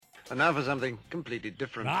And now for something completely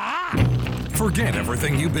different. Forget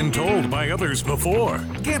everything you've been told by others before.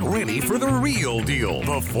 Get ready for the real deal,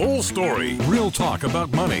 the full story. Real talk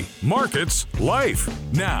about money, markets, life.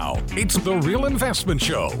 Now, it's The Real Investment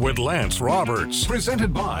Show with Lance Roberts,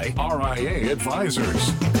 presented by RIA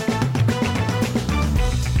Advisors.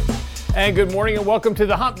 And good morning and welcome to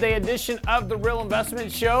the Hump Day edition of The Real Investment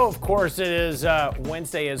Show. Of course, it is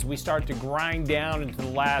Wednesday as we start to grind down into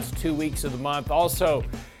the last 2 weeks of the month. Also,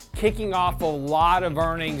 kicking off a lot of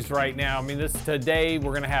earnings right now. I mean, today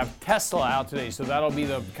we're going to have Tesla out today, so that'll be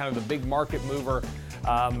the kind of the big market mover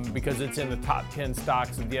because it's in the top 10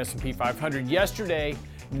 stocks of the S&P 500. Yesterday,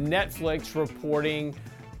 Netflix reporting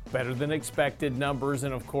better than expected numbers,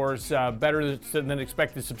 and of course, better than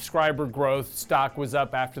expected subscriber growth. Stock was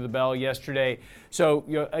up after the bell yesterday. So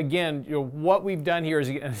again, what we've done here is,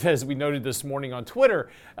 as we noted this morning on Twitter,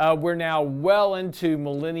 we're now well into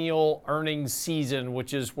millennial earnings season,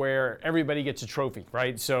 which is where everybody gets a trophy,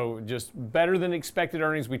 right? So just better than expected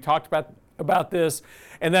earnings. We talked about this,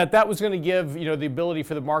 and that was going to give the ability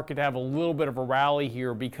for the market to have a little bit of a rally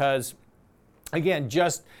here because, again,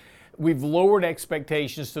 we've lowered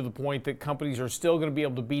expectations to the point that companies are still going to be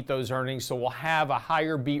able to beat those earnings, so we'll have a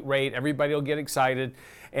higher beat rate. Everybody will get excited,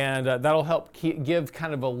 and that'll help give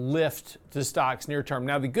kind of a lift to stocks near term.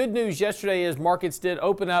 Now, the good news yesterday is markets did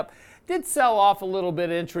open up, did sell off a little bit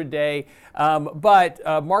intraday,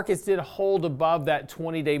 but markets did hold above that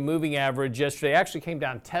 20-day moving average yesterday. Actually came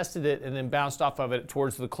down, tested it, and then bounced off of it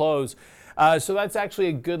towards the close. So that's actually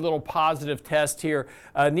a good little positive test here.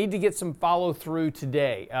 Need to get some follow through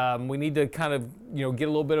today. We need to kind of get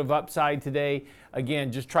a little bit of upside today.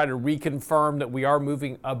 Again, just try to reconfirm that we are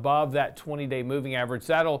moving above that 20-day moving average.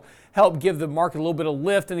 That'll help give the market a little bit of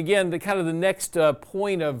lift. And again, the next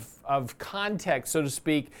point of context, so to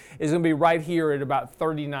speak, is going to be right here at about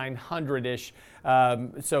 3,900-ish.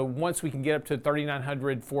 So once we can get up to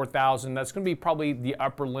 3,900, 4,000, that's going to be probably the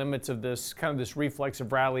upper limits of this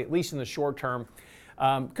reflexive rally, at least in the short term.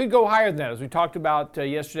 Could go higher than that, as we talked about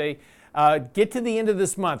yesterday. Get to the end of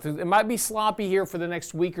this month. It might be sloppy here for the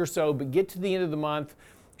next week or so, but get to the end of the month.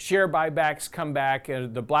 Share buybacks come back,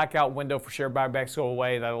 and the blackout window for share buybacks go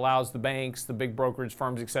away. That allows the banks, the big brokerage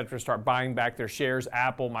firms, et cetera, to start buying back their shares,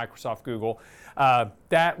 Apple, Microsoft, Google.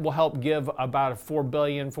 That will help give about a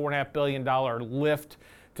 $4.5 billion lift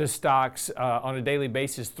to stocks on a daily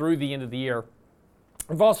basis through the end of the year.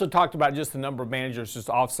 We've also talked about just the number of managers just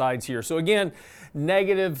offsides here. So again,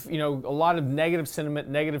 negative, a lot of negative sentiment,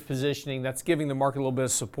 negative positioning. That's giving the market a little bit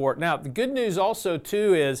of support. Now, the good news also,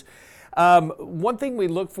 too, is one thing we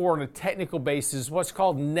look for on a technical basis is what's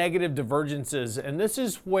called negative divergences. And this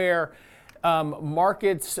is where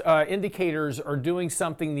markets indicators are doing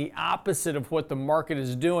something the opposite of what the market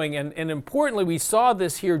is doing. And importantly, we saw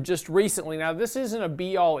this here just recently. Now, this isn't a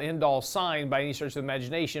be-all, end-all sign by any stretch of the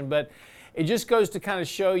imagination, but it just goes to kind of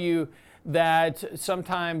show you that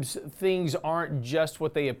sometimes things aren't just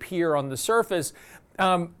what they appear on the surface.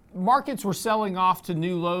 Markets were selling off to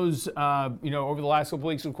new lows, over the last couple of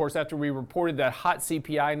weeks. Of course, after we reported that hot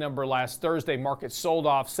CPI number last Thursday, markets sold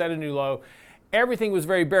off, set a new low. Everything was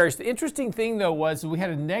very bearish. The interesting thing, though, was we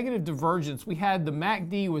had a negative divergence. We had the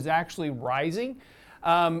MACD was actually rising.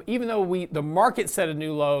 Even though the market set a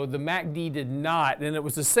new low, the MACD did not. And it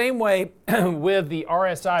was the same way with the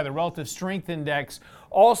RSI, the Relative Strength Index,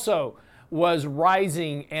 also was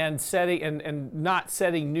rising and setting and not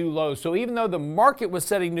setting new lows. So even though the market was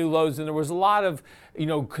setting new lows and there was a lot of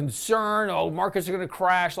concern, markets are going to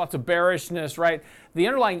crash, lots of bearishness, right? The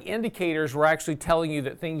underlying indicators were actually telling you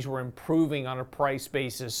that things were improving on a price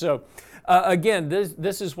basis. So again,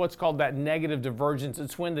 this is what's called that negative divergence.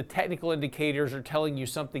 It's when the technical indicators are telling you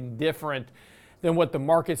something different than what the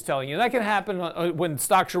market's telling you. And that can happen when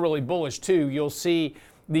stocks are really bullish too. You'll see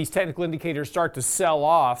these technical indicators start to sell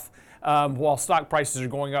off while stock prices are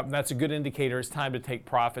going up, and that's a good indicator. It's time to take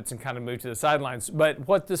profits and kind of move to the sidelines. But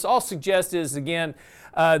what this all suggests is, again,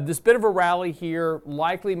 this bit of a rally here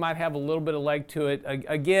likely might have a little bit of leg to it.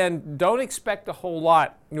 Again, don't expect a whole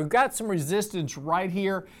lot. We've got some resistance right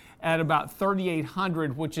here at about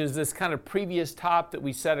 3,800, which is this kind of previous top that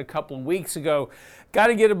we set a couple of weeks ago. Got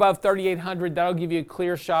to get above 3,800. That'll give you a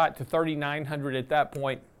clear shot to 3,900 at that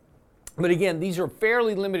point. But again, these are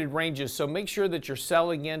fairly limited ranges, so make sure that you're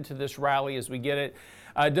selling into this rally as we get it.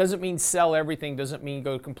 Doesn't mean sell everything, doesn't mean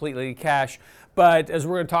go completely to cash. But as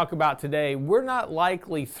we're going to talk about today, we're not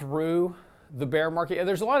likely through the bear market. And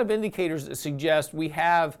there's a lot of indicators that suggest we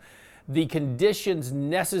have the conditions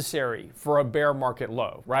necessary for a bear market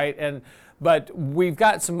low, right? But we've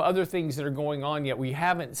got some other things that are going on yet. We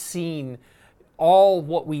haven't seen all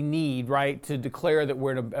what we need, right, to declare that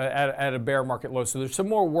we're at a bear market low. So there's some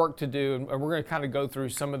more work to do, and we're going to kind of go through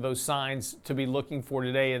some of those signs to be looking for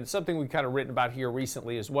today, and something we've kind of written about here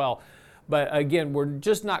recently as well. But again, we're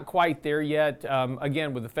just not quite there yet.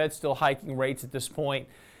 Again, with the Fed still hiking rates at this point,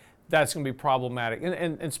 that's going to be problematic.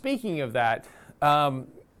 And speaking of that,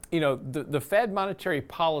 the Fed monetary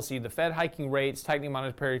policy, the Fed hiking rates, tightening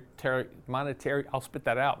monetary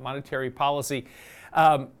policy,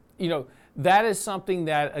 that is something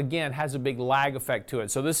that, again, has a big lag effect to it.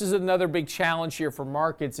 So this is another big challenge here for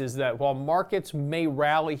markets, is that while markets may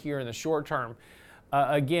rally here in the short term,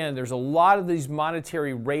 again, there's a lot of these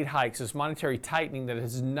monetary rate hikes, this monetary tightening that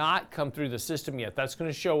has not come through the system yet. That's going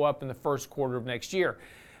to show up in the first quarter of next year.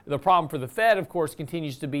 The problem for the Fed, of course,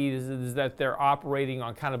 continues to be is that they're operating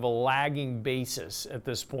on kind of a lagging basis at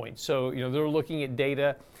this point. So, they're looking at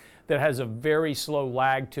data that has a very slow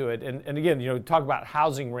lag to it. And again, talk about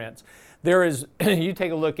housing rents. There is, you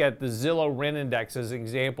take a look at the Zillow rent index as an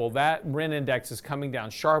example. That rent index is coming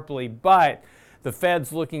down sharply, but the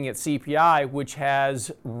Fed's looking at CPI, which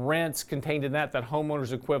has rents contained in that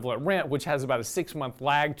homeowner's equivalent rent, which has about a 6-month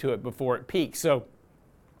lag to it before it peaks. So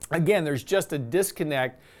again, there's just a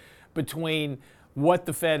disconnect between what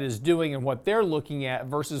the Fed is doing and what they're looking at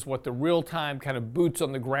versus what the real-time kind of boots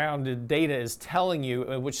on the ground data is telling you,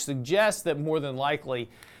 which suggests that more than likely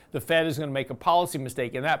the Fed is going to make a policy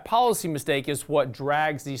mistake. And that policy mistake is what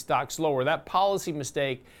drags these stocks lower. That policy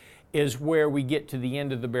mistake is where we get to the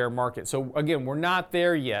end of the bear market. So again, we're not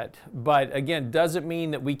there yet, but again, doesn't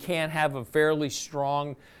mean that we can't have a fairly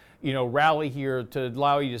strong rally here to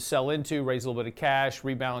allow you to sell into, raise a little bit of cash,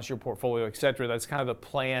 rebalance your portfolio, et cetera. That's kind of the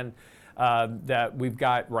plan that we've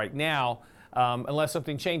got right now, unless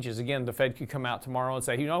something changes. Again, the Fed could come out tomorrow and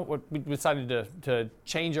say, we decided to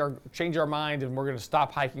change our mind, and we're going to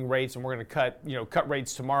stop hiking rates, and we're going to cut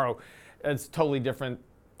rates tomorrow. It's totally different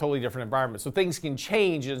environment. So things can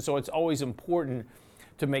change, and so it's always important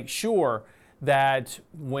to make sure that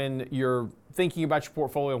when you're thinking about your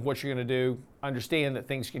portfolio and what you're going to do, understand that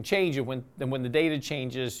things can change, and when the data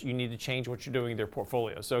changes, you need to change what you're doing in their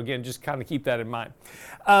portfolio. So again, just kind of keep that in mind.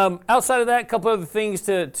 Outside of that, a couple other things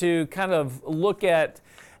to kind of look at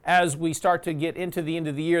as we start to get into the end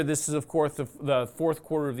of the year. This is, of course, the fourth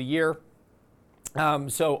quarter of the year.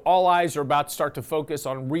 So all eyes are about to start to focus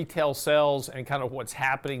on retail sales and kind of what's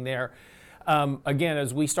happening there. Again,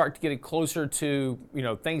 as we start to get it closer to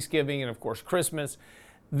Thanksgiving and, of course, Christmas,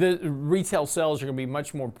 the retail sales are going to be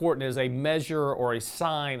much more important as a measure or a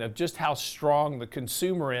sign of just how strong the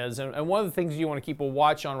consumer is. And one of the things you want to keep a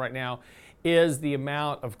watch on right now is the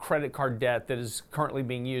amount of credit card debt that is currently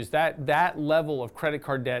being used. That level of credit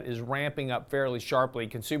card debt is ramping up fairly sharply.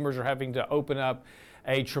 Consumers are having to open up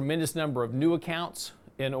a tremendous number of new accounts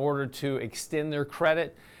in order to extend their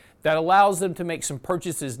credit. That allows them to make some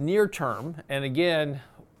purchases near term. And again,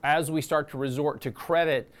 as we start to resort to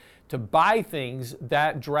credit to buy things,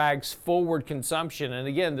 that drags forward consumption. And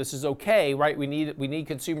again, this is okay, right? We need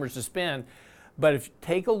consumers to spend. But if you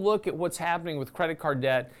take a look at what's happening with credit card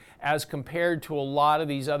debt as compared to a lot of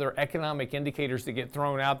these other economic indicators that get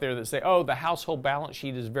thrown out there that say, oh, the household balance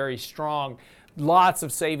sheet is very strong, lots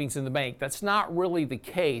of savings in the bank. That's not really the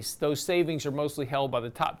case. Those savings are mostly held by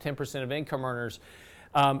the top 10% of income earners.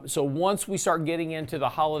 So once we start getting into the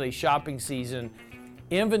holiday shopping season,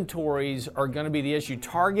 inventories are going to be the issue.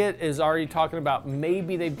 Target is already talking about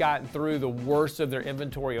maybe they've gotten through the worst of their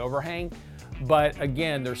inventory overhang, but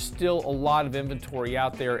again, there's still a lot of inventory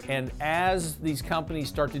out there. And as these companies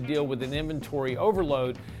start to deal with an inventory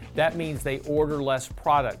overload, that means they order less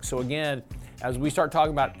product. So again, as we start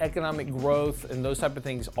talking about economic growth and those type of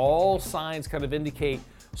things, all signs kind of indicate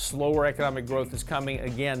slower economic growth is coming.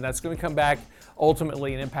 Again, that's going to come back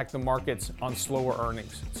ultimately and impact the markets on slower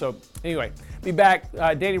earnings. So anyway, be back.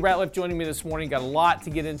 Danny Ratliff joining me this morning. Got a lot to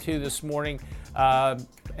get into this morning.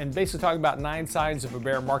 And basically talking about 9 signs of a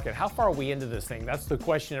bear market. How far are we into this thing? That's the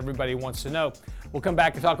question everybody wants to know. We'll come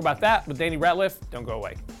back and talk about that with Danny Ratliff. Don't go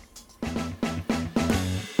away.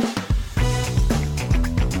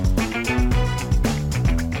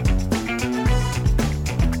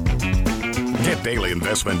 Get daily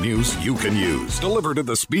investment news you can use, delivered at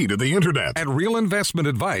the speed of the internet at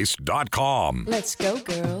realinvestmentadvice.com. Let's go,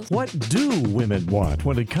 girls. What do women want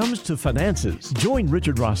when it comes to finances? Join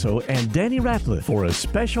Richard Rosso and Danny Ratliff for a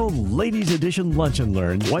special Ladies Edition Lunch and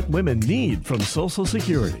Learn What Women Need from Social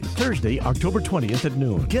Security. Thursday, October 20th at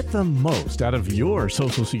noon. Get the most out of your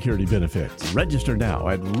Social Security benefits. Register now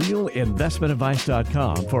at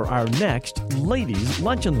realinvestmentadvice.com for our next Ladies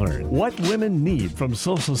Lunch and Learn What Women Need from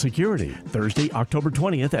Social Security. Thursday, October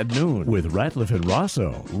 20th at noon with Ratliff and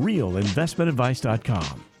Rosso.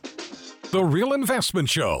 Realinvestmentadvice.com. The Real Investment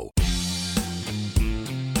Show.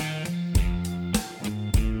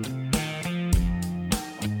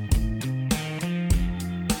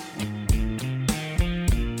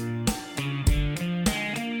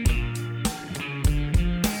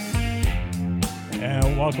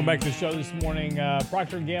 Welcome back to the show this morning.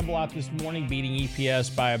 Procter & Gamble out this morning, beating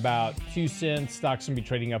EPS by about 2 cents. Stocks going to be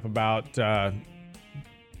trading up about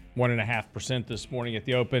 1.5% this morning at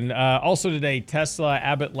the open. Also today, Tesla,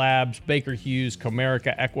 Abbott Labs, Baker Hughes,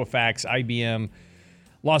 Comerica, Equifax, IBM,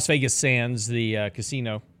 Las Vegas Sands, the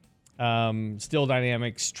casino, Steel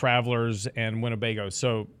Dynamics, Travelers, and Winnebago.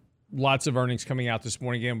 So lots of earnings coming out this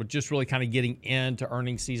morning again, but just really kind of getting into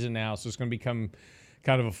earnings season now. So it's going to become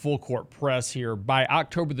kind of a full court press here. By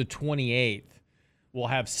October the 28th, we'll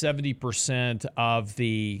have 70% of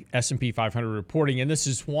the S&P 500 reporting. And this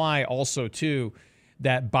is why also, too,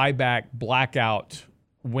 that buyback blackout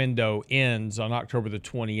window ends on October the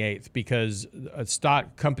 28th, because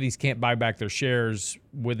stock companies can't buy back their shares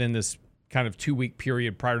within this kind of 2-week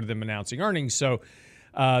period prior to them announcing earnings. So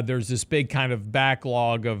there's this big kind of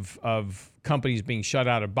backlog of companies being shut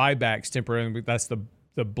out of buybacks temporarily. That's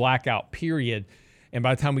the blackout period. And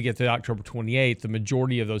by the time we get to October 28th, the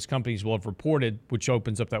majority of those companies will have reported, which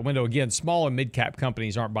opens up that window. Again, small and mid-cap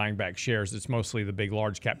companies aren't buying back shares. It's mostly the big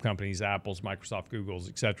large-cap companies, Apples, Microsoft, Googles,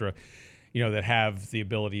 et cetera, that have the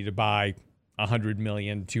ability to buy $100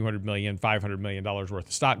 million, $200 million, $500 million worth of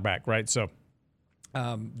stock back, right? So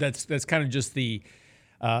that's kind of just the,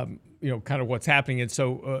 kind of what's happening. And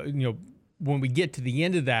so, when we get to the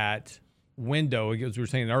end of that window, as we were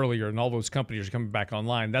saying earlier, and all those companies are coming back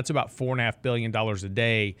online, that's about $4.5 billion a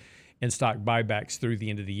day in stock buybacks through the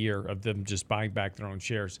end of the year of them just buying back their own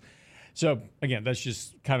shares. So again, that's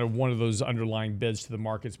just kind of one of those underlying bids to the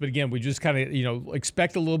markets. But again, we just kind of,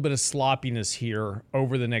 expect a little bit of sloppiness here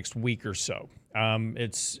over the next week or so.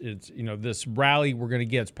 It's this rally we're going to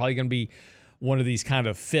get, it's probably going to be one of these kind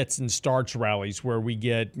of fits and starts rallies where we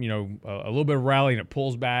get, a little bit of rally and it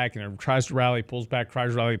pulls back and it tries to rally, pulls back,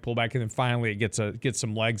 tries to rally, pull back, and then finally it gets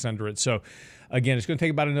some legs under it. So again, it's going to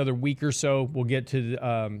take about another week or so. We'll get to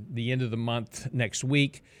the end of the month next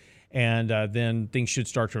week, and then things should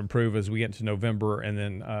start to improve as we get into November and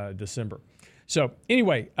then December. So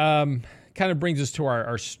anyway, kind of brings us to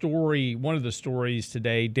our story, one of the stories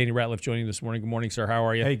today. Danny Ratliff joining this morning. Good morning, sir. How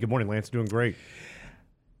are you? Hey, good morning, Lance. Doing great.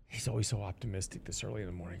 He's always so optimistic this early in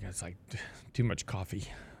the morning. It's like too much coffee.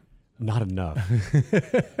 Not enough.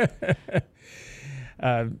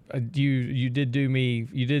 You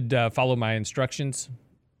did follow my instructions?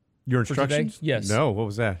 Your instructions? Today? Yes. No, what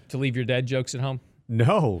was that? To leave your dad jokes at home?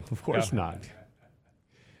 No, of course not.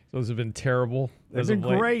 Those have been terrible. They've been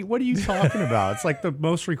great. What are you talking about? It's like the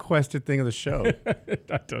most requested thing of the show.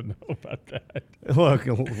 I don't know about that. Look,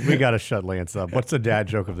 we got to shut Lance up. What's the dad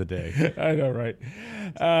joke of the day? I know, right?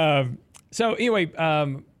 So anyway,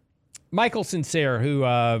 Michael Sincere, who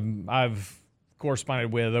I've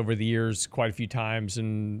corresponded with over the years quite a few times,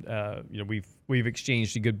 and we've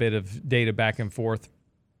exchanged a good bit of data back and forth.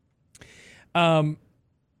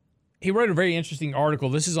 He wrote a very interesting article.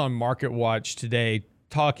 This is on Market Watch today,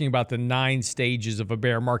 talking about the 9 stages of a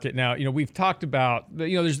bear market. Now, we've talked about,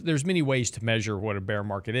 there's many ways to measure what a bear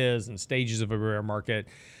market is and stages of a bear market.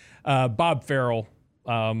 Bob Farrell,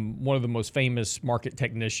 one of the most famous market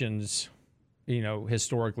technicians,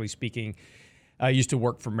 historically speaking, used to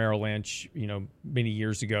work for Merrill Lynch, many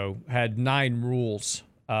years ago, had 9 rules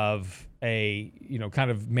of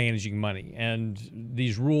kind of managing money. And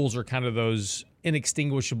these rules are kind of those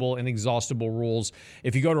inextinguishable, inexhaustible rules.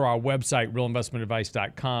 If you go to our website,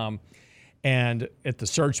 realinvestmentadvice.com, and at the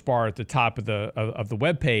search bar at the top of the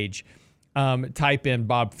webpage, type in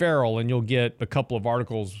Bob Farrell, and you'll get a couple of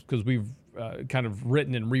articles, because we've kind of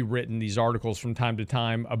written and rewritten these articles from time to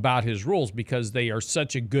time about his rules, because they are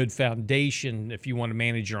such a good foundation if you want to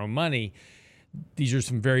manage your own money. These are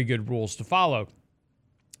some very good rules to follow.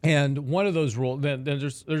 And one of those rules,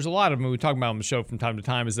 there's a lot of them we talk about on the show from time to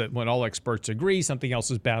time, is that when all experts agree, something else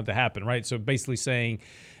is bound to happen, right? So basically saying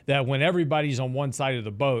that when everybody's on one side of the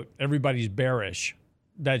boat, everybody's bearish,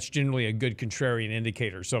 that's generally a good contrarian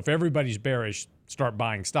indicator. So if everybody's bearish, start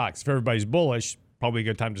buying stocks. If everybody's bullish, probably a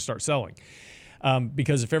good time to start selling.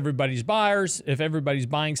 Because if everybody's buyers, if everybody's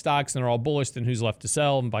buying stocks and they're all bullish, then who's left to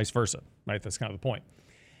sell, and vice versa, right? That's kind of the point.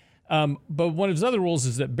 But one of his other rules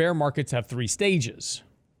is that bear markets have 3 stages.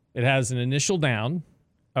 It has an initial down,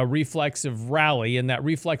 a reflexive rally, and that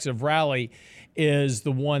reflexive rally is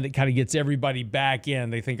the one that kind of gets everybody back in.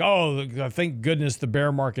 They think, oh, thank goodness the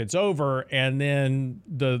bear market's over, and then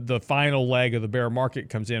the final leg of the bear market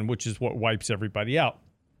comes in, which is what wipes everybody out.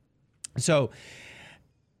 So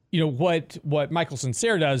what Michael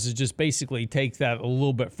Sincere does is just basically take that a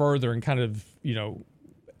little bit further and kind of,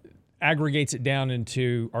 aggregates it down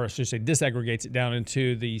into, or I should say disaggregates it down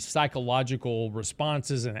into the psychological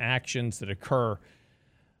responses and actions that occur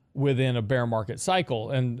within a bear market cycle.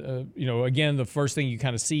 And, again, the first thing you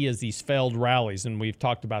kind of see is these failed rallies. And we've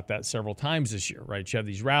talked about that several times this year, right? You have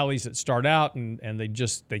these rallies that start out and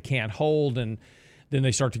they can't hold, and then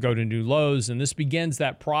they start to go to new lows. And this begins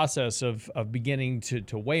that process of beginning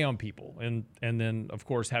to weigh on people. And then, of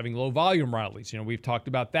course, having low volume rallies. We've talked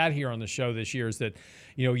about that here on the show this year, is that,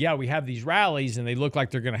 we have these rallies and they look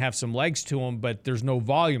like they're going to have some legs to them, but there's no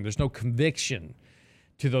volume. There's no conviction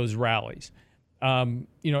to those rallies. And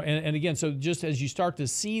again, so just as you start to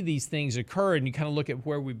see these things occur and you kind of look at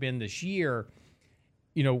where we've been this year,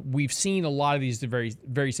 we've seen a lot of these the very,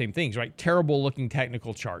 very same things, right? Terrible looking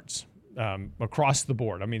technical charts across the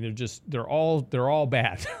board. I mean, they're all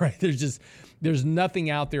bad, right? There's nothing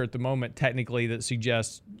out there at the moment technically that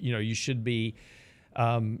suggests, you should be,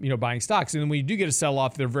 buying stocks. And then when you do get a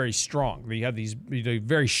sell-off, they're very strong. You have these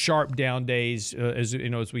very sharp down days, as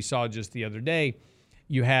we saw just the other day.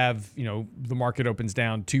 You have, the market opens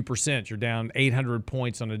down 2%. You're down 800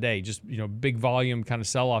 points on a day, just, big volume kind of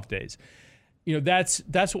sell-off days. That's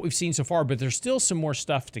what we've seen so far, but there's still some more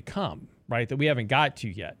stuff to come, right, that we haven't got to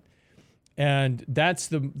yet. And that's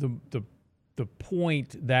the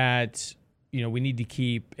point that, we need to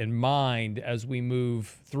keep in mind as we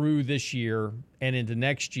move through this year and into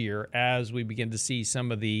next year, as we begin to see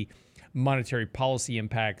some of the monetary policy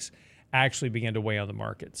impacts actually begin to weigh on the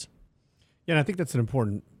markets. Yeah, and I think that's an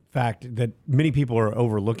important fact that many people are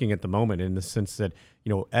overlooking at the moment, in the sense that,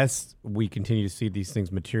 as we continue to see these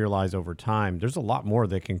things materialize over time, there's a lot more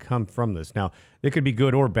that can come from this. Now, it could be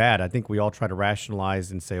good or bad. I think we all try to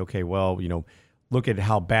rationalize and say, okay, well, look at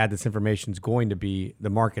how bad this information is going to be. The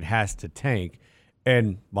market has to tank.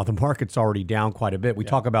 And while the market's already down quite a bit,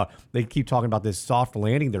 they keep talking about this soft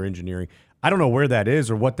landing they're engineering. I don't know where that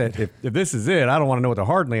is or what that, if this is it, I don't want to know what the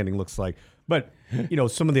hard landing looks like. But,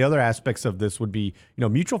 some of the other aspects of this would be,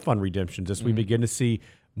 mutual fund redemptions. As we begin to see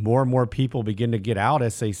more and more people begin to get out,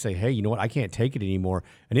 as they say, hey, you know what, I can't take it anymore.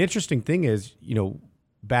 And the interesting thing is,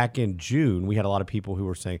 back in June, we had a lot of people who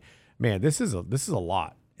were saying, man, this is a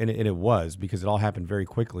lot. And it was, because it all happened very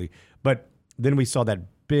quickly. But then we saw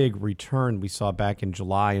that big return we saw back in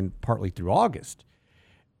July and partly through August.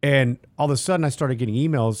 And all of a sudden I started getting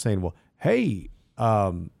emails saying, well, hey,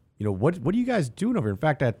 what are you guys doing over here? In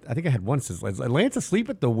fact, I think I had one says, is Lance asleep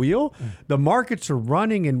at the wheel? The markets are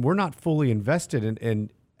running and we're not fully invested in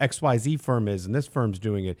XYZ firm is, and this firm's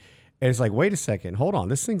doing it. And it's like, wait a second, hold on,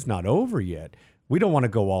 this thing's not over yet. We don't want to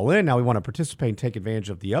go all in. Now we want to participate and take advantage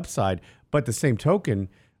of the upside. But the same token,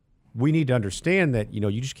 we need to understand that,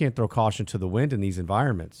 you just can't throw caution to the wind in these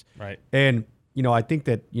environments. Right. And, I think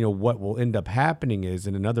that, what will end up happening is,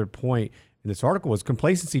 and another point in this article was,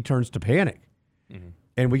 complacency turns to panic. Mm-hmm.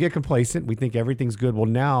 And we get complacent. We think everything's good. Well,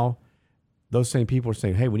 now those same people are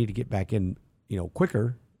saying, hey, we need to get back in,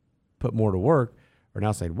 quicker, put more to work. Are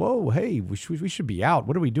now saying, whoa, hey, we should be out.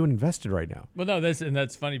 What are we doing invested right now? Well, no,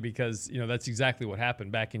 that's funny, because, that's exactly what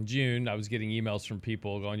happened back in June. I was getting emails from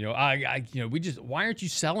people going, why aren't you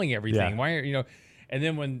selling everything? Yeah. Why aren't, and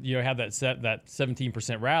then when you have that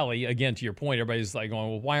 17% rally, again, to your point, everybody's like going,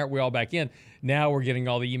 well, why aren't we all back in? Now we're getting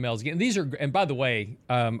all the emails again. And by the way,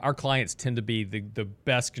 our clients tend to be the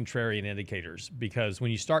best contrarian indicators, because when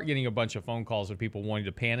you start getting a bunch of phone calls of people wanting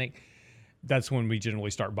to panic, that's when we generally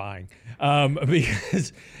start buying,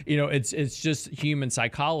 because it's just human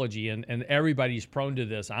psychology, and everybody's prone to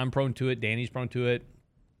this. I'm prone to it. Danny's prone to it.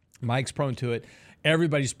 Mike's prone to it.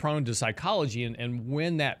 Everybody's prone to psychology, and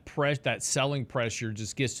when that selling pressure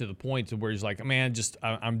just gets to the point to where he's like, man,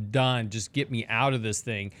 I'm done. Just get me out of this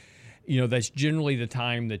thing. That's generally the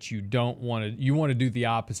time that you don't want to. You want to do the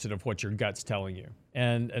opposite of what your gut's telling you.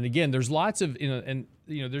 And again, there's lots of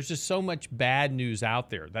there's just so much bad news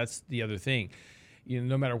out there. That's the other thing.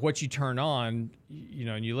 No matter what you turn on,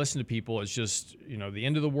 and you listen to people, it's just the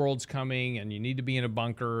end of the world's coming, and you need to be in a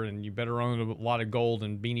bunker, and you better own a lot of gold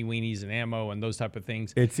and beanie weenies and ammo and those type of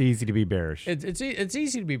things. It's easy to be bearish. It's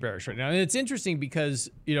easy to be bearish right now, and it's interesting because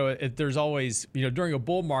there's always during a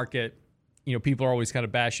bull market. People are always kind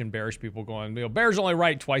of bashing bearish people, going, bears are only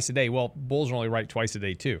right twice a day. Well, bulls are only right twice a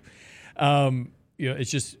day too.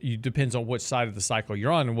 It's just, it depends on which side of the cycle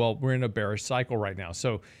you're on. And well, we're in a bearish cycle right now.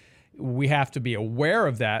 So we have to be aware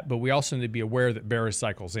of that, but we also need to be aware that bearish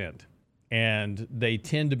cycles end. And they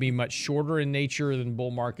tend to be much shorter in nature than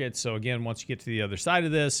bull markets. So again, once you get to the other side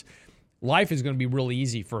of this, life is going to be really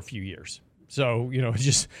easy for a few years. So,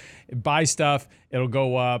 just buy stuff, it'll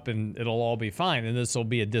go up and it'll all be fine. And this will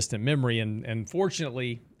be a distant memory. And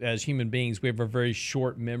fortunately, as human beings, we have a very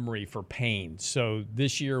short memory for pain. So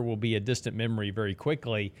this year will be a distant memory very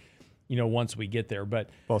quickly, once we get there. But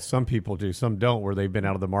some people do, some don't, where they've been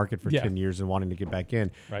out of the market for 10 years and wanting to get back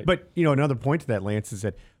in. Right. But, another point to that, Lance, is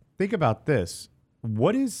that think about this.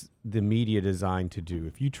 What is the media designed to do?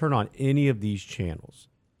 If you turn on any of these channels,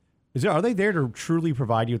 are they there to truly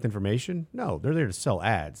provide you with information? No, they're there to sell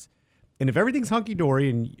ads. And if everything's hunky-dory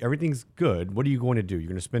and everything's good, what are you going to do? You're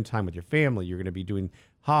going to spend time with your family. You're going to be doing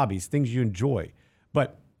hobbies, things you enjoy.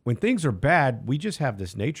 But when things are bad, we just have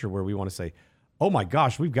this nature where we want to say, oh my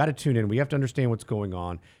gosh, we've got to tune in. We have to understand what's going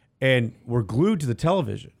on. And we're glued to the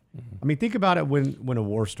television. Mm-hmm. I mean, think about it when a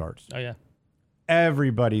war starts. Oh, yeah.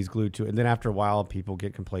 Everybody's glued to it. And then after a while, people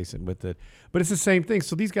get complacent with it. But it's the same thing.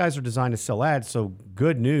 So these guys are designed to sell ads. So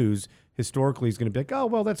good news historically is going to be like, oh,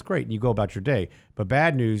 well, that's great. And you go about your day. But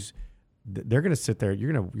bad news, they're going to sit there.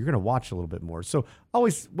 You're going to watch a little bit more. So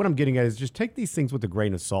always what I'm getting at is just take these things with a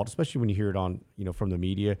grain of salt, especially when you hear it on, from the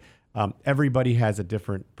media. Everybody has a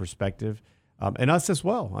different perspective. And us as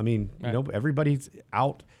well. I mean, everybody's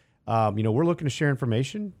out. We're looking to share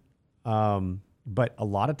information. But a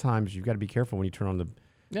lot of times you've got to be careful when you turn on the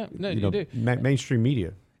mainstream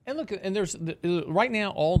media. And look, and there's right now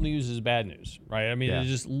all news is bad news, right? I mean, it's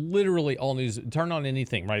just literally all news. Turn on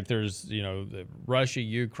anything, right? There's the Russia,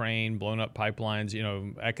 Ukraine, blown up pipelines.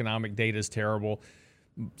 Economic data is terrible.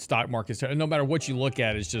 Stock market's terrible. No matter what you look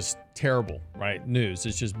at, it's just terrible, right? News.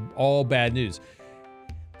 It's just all bad news.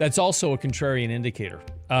 That's also a contrarian indicator.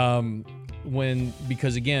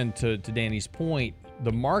 Because again, to Danny's point,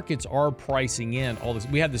 the markets are pricing in all this.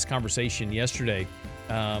 We had this conversation yesterday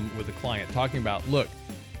with a client talking about, look,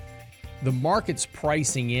 the market's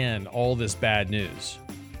pricing in all this bad news.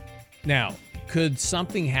 Now, could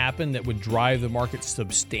something happen that would drive the market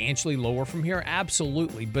substantially lower from here?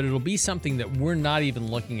 Absolutely, but it'll be something that we're not even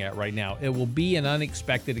looking at right now. It will be an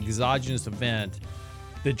unexpected exogenous event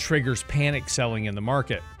that triggers panic selling in the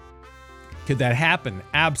market. Could that happen?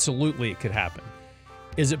 Absolutely, it could happen.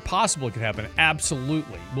 Is it possible it could happen?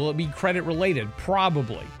 Absolutely. Will it be credit related?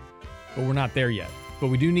 Probably, but we're not there yet. But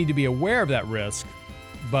we do need to be aware of that risk,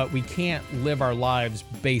 but we can't live our lives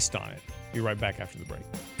based on it. Be right back after the break.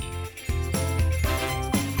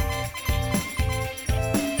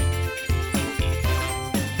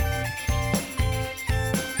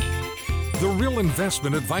 The Real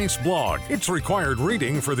Investment Advice blog. It's required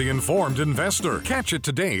reading for the informed investor. Catch it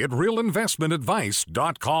today at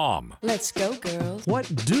realinvestmentadvice.com. Let's go, girls. What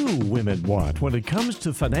do women want when it comes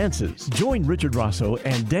to finances? Join Richard Rosso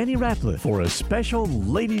and Danny Ratliff for a special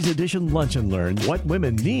Ladies Edition Lunch and Learn What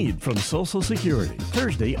Women Need from Social Security.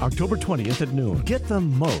 Thursday, October 20th at noon. Get the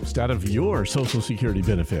most out of your Social Security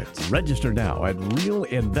benefits. Register now at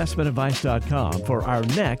realinvestmentadvice.com for our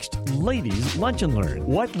next Ladies Lunch and Learn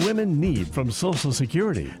What Women Need from Social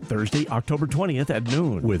Security, Thursday, October 20th at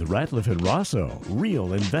noon with Ratliff and Rosso,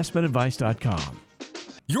 realinvestmentadvice.com.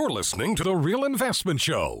 You're listening to The Real Investment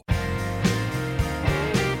Show.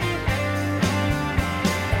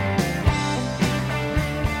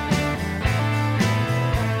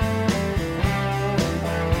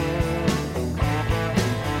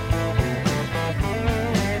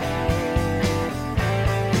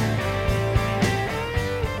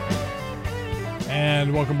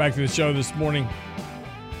 And welcome back to the show this morning.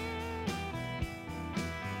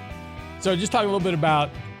 So just talking a little bit about,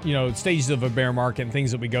 stages of a bear market and things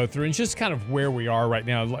that we go through and just kind of where we are right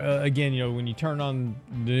now. Again, when you turn on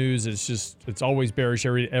the news, it's always bearish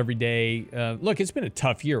every day. Look, it's been a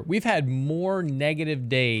tough year. We've had more negative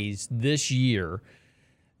days this year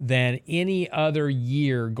than any other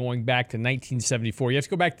year going back to 1974. You have to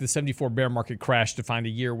go back to the 74 bear market crash to find a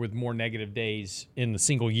year with more negative days in the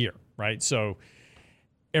single year, right? So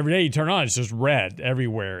every day you turn on, it's just red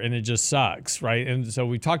everywhere, and it just sucks, right? And so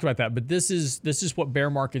we talked about that, but this is what bear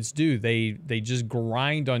markets do. They just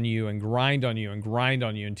grind on you and grind on you and grind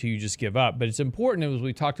on you until you just give up. But it's important, as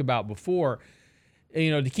we talked about before,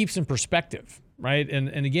 to keep some perspective, right?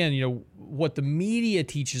 And again, what the media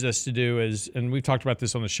teaches us to do is, and we've talked about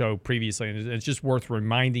this on the show previously, and it's just worth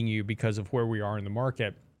reminding you because of where we are in the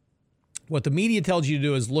market. What the media tells you to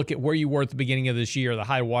do is look at where you were at the beginning of this year, the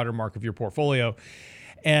high watermark of your portfolio,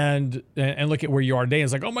 and look at where you are today.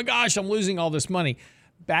 It's like, oh my gosh, I'm losing all this money.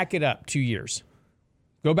 Back it up 2 years.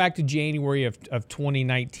 Go back to January of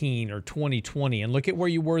 2019 or 2020 and look at where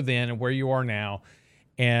you were then and where you are now.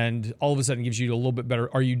 And all of a sudden it gives you a little bit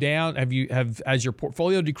better. Are you down? Has your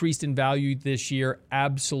portfolio decreased in value this year?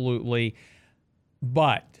 Absolutely.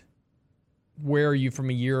 But where are you from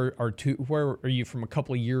a year or two? Where are you from a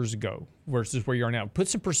couple of years ago versus where you are now? Put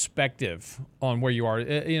some perspective on where you are.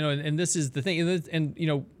 And this is the thing.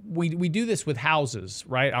 And we do this with houses,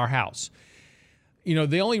 right? Our house.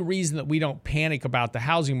 The only reason that we don't panic about the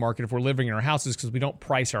housing market if we're living in our house is because we don't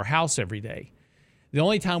price our house every day. The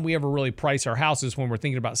only time we ever really price our house is when we're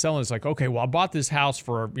thinking about selling. It's like, okay, well, I bought this house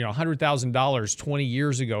for $100,000 20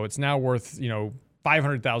 years ago. It's now worth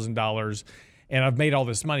 $500,000, and I've made all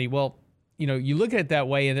this money. Well, you look at it that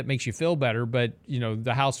way, and it makes you feel better. But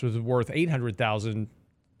the house was worth $800,000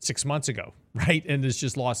 6 months ago, right? And it's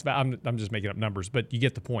just lost value. I'm just making up numbers, but you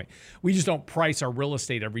get the point. We just don't price our real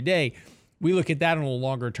estate every day. We look at that on a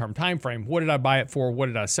longer term time frame. What did I buy it for? What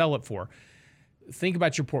did I sell it for? Think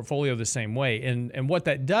about your portfolio the same way. And what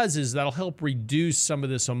that does is that'll help reduce some of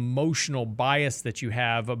this emotional bias that you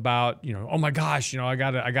have about, oh my gosh, I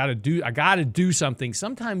gotta do something.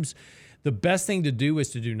 Sometimes the best thing to do is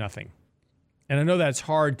to do nothing. And I know that's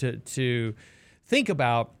hard to think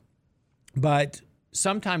about, but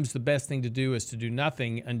sometimes the best thing to do is to do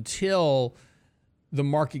nothing until the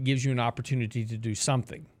market gives you an opportunity to do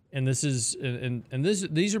something. And these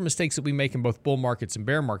are mistakes that we make in both bull markets and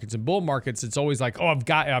bear markets. In bull markets, it's always like, oh, I've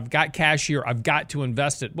got cash here, I've got to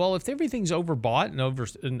invest it. Well, if everything's overbought and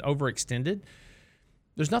overextended,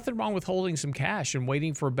 there's nothing wrong with holding some cash and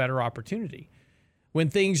waiting for a better opportunity. When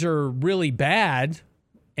things are really bad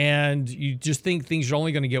and you just think things are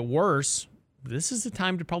only going to get worse, this is the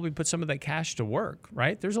time to probably put some of that cash to work,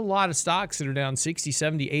 right? There's a lot of stocks that are down 60,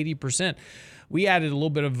 70, 80%. We added a little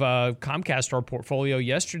bit of Comcast to our portfolio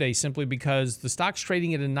yesterday simply because the stock's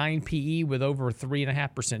trading at a 9 PE with over a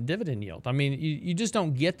 3.5% dividend yield. I mean, you just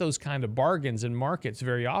don't get those kind of bargains in markets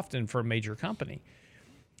very often for a major company.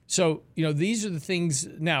 So, these are the things.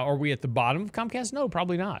 Now, are we at the bottom of Comcast? No,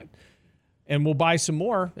 probably not. And we'll buy some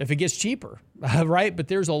more if it gets cheaper, right? But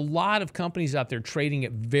there's a lot of companies out there trading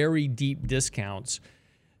at very deep discounts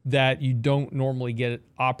that you don't normally get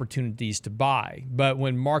opportunities to buy. But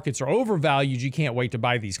when markets are overvalued, you can't wait to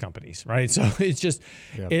buy these companies, right? So it's just,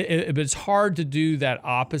 but it's hard to do that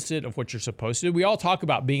opposite of what you're supposed to do. We all talk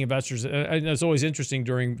about being investors, and it's always interesting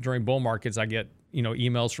during bull markets. I get,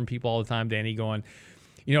 emails from people all the time, Danny, going,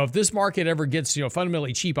 if this market ever gets,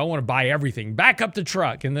 fundamentally cheap, I want to buy everything. Back up the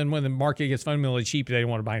truck. And then when the market gets fundamentally cheap, they don't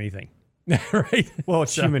want to buy anything. Right? Well,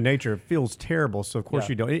 it's human nature. It feels terrible. So, of course,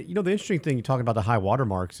 you don't. The interesting thing you talking about the high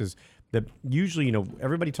watermarks is that usually,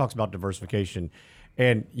 everybody talks about diversification.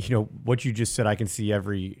 And, what you just said, I can see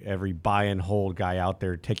every buy and hold guy out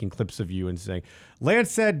there taking clips of you and saying,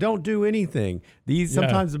 Lance said, don't do anything.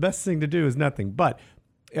 Sometimes the best thing to do is nothing. But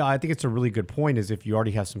I think it's a really good point is if you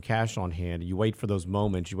already have some cash on hand, you wait for those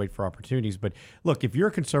moments, you wait for opportunities. But look, if you're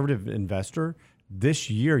a conservative investor, this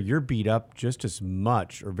year you're beat up just as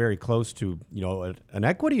much or very close to, an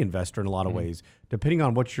equity investor in a lot of ways, depending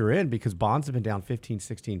on what you're in, because bonds have been down 15,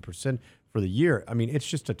 16% for the year. I mean, it's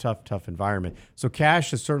just a tough environment. So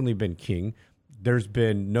cash has certainly been king. There's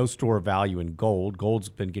been no store of value in gold. Gold's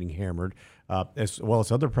been getting hammered, as well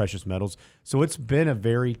as other precious metals. So it's been a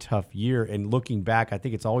very tough year. And looking back, I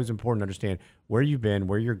think it's always important to understand where you've been,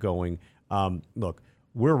 where you're going. Look,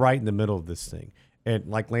 we're right in the middle of this thing. And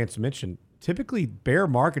like Lance mentioned, typically bear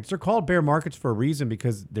markets, they're called bear markets for a reason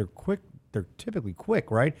because they're quick. They're typically quick,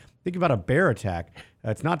 right? Think about a bear attack.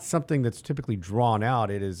 It's not something that's typically drawn out.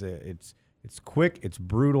 It's quick, it's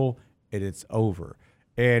brutal, and it's over.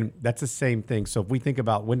 And that's the same thing. So if we think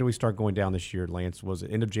about when do we start going down this year, Lance? Was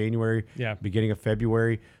it end of January? Yeah. Beginning of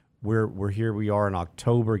February? We're here. We are in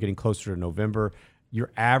October, getting closer to November.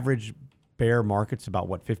 Your average bear market's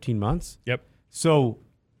about 15 months? Yep. So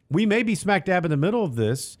we may be smack dab in the middle of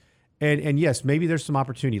this. And yes, maybe there's some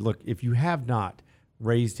opportunity. Look, if you have not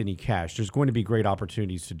raised any cash, there's going to be great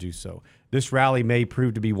opportunities to do so. This rally may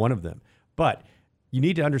prove to be one of them. But you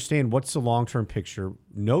need to understand what's the long-term picture.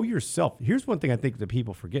 Know yourself. Here's one thing I think that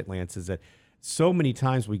people forget, Lance, is that so many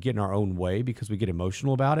times we get in our own way because we get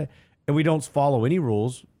emotional about it, and we don't follow any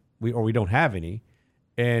rules, or we don't have any,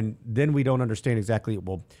 and then we don't understand exactly,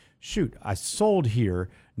 well, shoot, I sold here.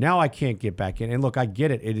 Now I can't get back in. And look, I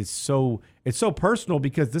get it. It's so personal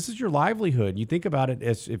because this is your livelihood. You think about it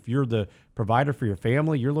as if you're the provider for your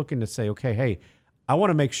family, you're looking to say, okay, hey, I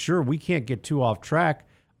want to make sure we can't get too off track.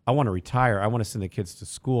 I want to retire. I want to send the kids to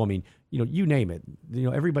school. I mean, you name it.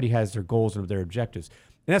 Everybody has their goals and their objectives.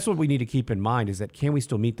 And that's what we need to keep in mind is that can we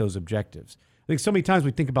still meet those objectives? I think so many times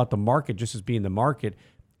we think about the market just as being the market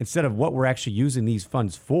instead of what we're actually using these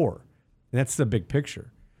funds for. And that's the big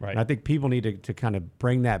picture. Right. And I think people need to kind of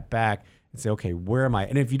bring that back and say, okay, where am I?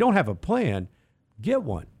 And if you don't have a plan, get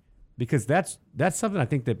one. Because that's something I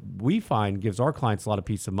think that we find gives our clients a lot of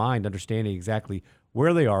peace of mind, understanding exactly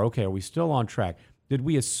where they are. Okay, are we still on track? Did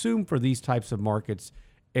we assume for these types of markets,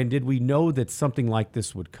 and did we know that something like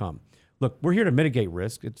this would come? Look, we're here to mitigate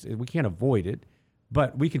risk. We can't avoid it,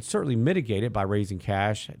 but we can certainly mitigate it by raising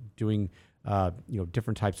cash, doing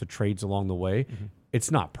different types of trades along the way. Mm-hmm.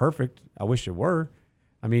 It's not perfect. I wish it were.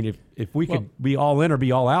 I mean, if we could be all in or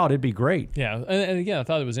be all out, it'd be great. Yeah, and again, I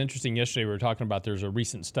thought it was interesting. Yesterday, we were talking about there's a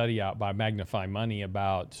recent study out by Magnify Money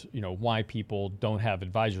about why people don't have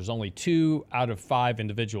advisors. Only 2 out of 5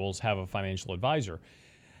 individuals have a financial advisor,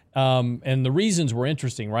 and the reasons were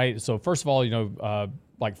interesting, right? So first of all,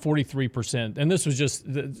 like 43%, and this was just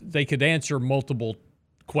they could answer multiple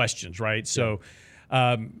questions, right? So.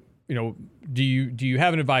 Do you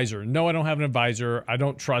have an advisor? No, I don't have an advisor. I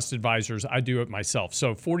don't trust advisors. I do it myself.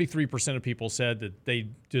 So 43% of people said that they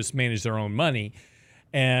just manage their own money,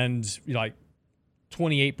 and like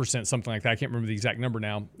 28%, something like that. I can't remember the exact number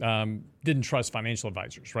now. Didn't trust financial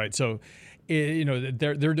advisors, right? So,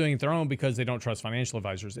 they're doing it their own because they don't trust financial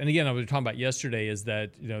advisors. And again, I was talking about yesterday is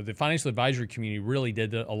that the financial advisory community really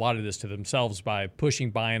did a lot of this to themselves by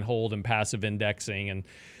pushing buy and hold and passive indexing and.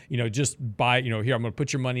 Just buy, here, I'm going to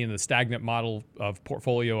put your money in the stagnant model of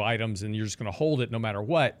portfolio items and you're just going to hold it no matter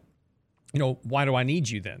what. Why do I need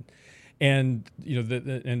you then? And,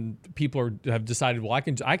 and people have decided, well, I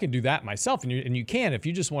can do that myself. And you can, if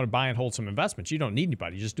you just want to buy and hold some investments, you don't need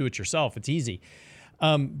anybody. You just do it yourself. It's easy.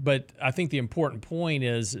 But I think the important point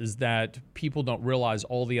is that people don't realize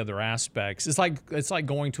all the other aspects. It's like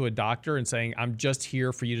going to a doctor and saying, I'm just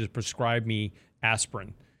here for you to prescribe me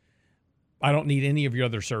aspirin. I don't need any of your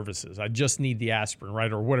other services. I just need the aspirin,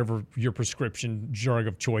 right? Or whatever your prescription drug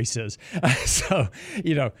of choice is. So,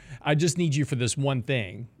 I just need you for this one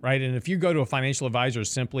thing, right? And if you go to a financial advisor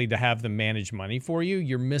simply to have them manage money for you,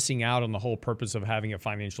 you're missing out on the whole purpose of having a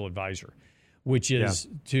financial advisor, which is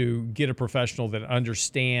to get a professional that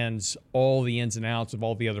understands all the ins and outs of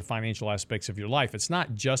all the other financial aspects of your life. It's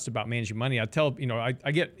not just about managing money. I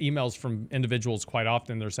get emails from individuals quite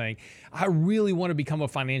often. They're saying, I really want to become a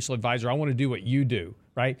financial advisor. I want to do what you do,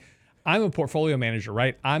 right? I'm a portfolio manager,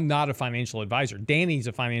 right? I'm not a financial advisor. Danny's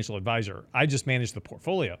a financial advisor. I just manage the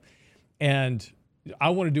portfolio. And I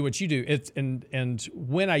want to do what you do. And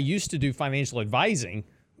when I used to do financial advising,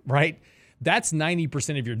 right? That's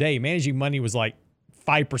 90% of your day. Managing money was like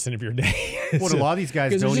 5% of your day. Well, a lot of these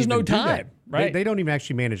guys don't even no do time, that. right? They don't even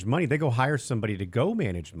actually manage money. They go hire somebody to go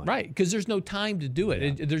manage money. Right, because there's no time to do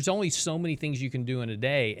it. Yeah. There's only so many things you can do in a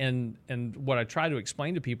day. And what I try to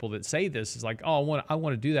explain to people that say this is like, oh, I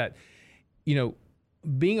want to do that.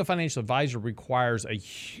 Being a financial advisor requires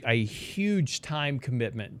a huge time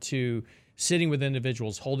commitment to sitting with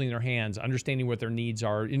individuals, holding their hands, understanding what their needs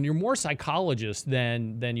are. And you're more psychologist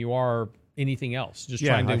than you are anything else, just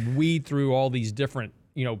trying to weed through all these different,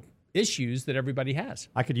 issues that everybody has.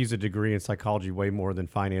 I could use a degree in psychology way more than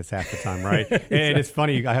finance half the time, right? Exactly. And it's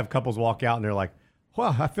funny, I have couples walk out and they're like,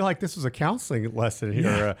 well, I feel like this was a counseling lesson here,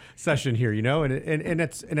 or a session here, and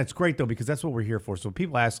that's great though, because that's what we're here for. So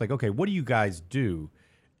people ask like, okay, what do you guys do?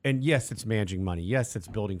 And yes, it's managing money. Yes, it's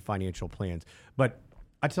building financial plans. But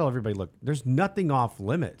I tell everybody, look, there's nothing off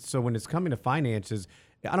limits. So when it's coming to finances,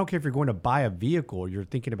 I don't care if you're going to buy a vehicle, or you're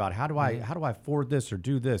thinking about how do I afford this or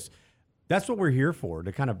do this. That's what we're here for,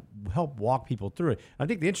 to kind of help walk people through it. I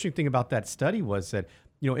think the interesting thing about that study was that,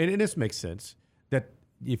 and this makes sense, that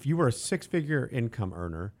if you were a 6-figure income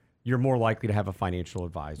earner, you're more likely to have a financial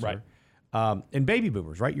advisor. Right. And baby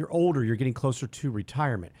boomers, right? You're older, you're getting closer to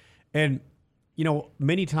retirement. And,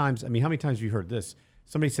 many times, how many times have you heard this?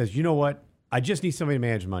 Somebody says, you know what? I just need somebody to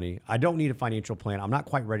manage money. I don't need a financial plan. I'm not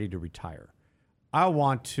quite ready to retire.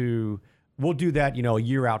 We'll do that, a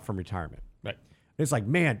year out from retirement. Right. And it's like,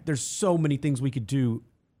 man, there's so many things we could do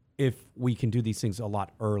if we can do these things a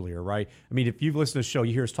lot earlier, right? I mean, if you've listened to the show,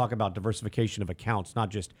 you hear us talk about diversification of accounts, not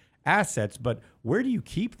just assets, but where do you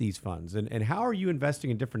keep these funds and how are you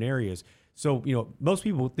investing in different areas? So, most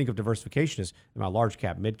people think of diversification as large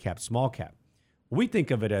cap, mid cap, small cap. We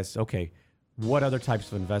think of it as, okay, what other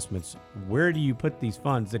types of investments, where do you put these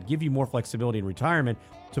funds that give you more flexibility in retirement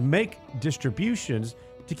to make distributions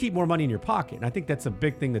to keep more money in your pocket? And I think that's a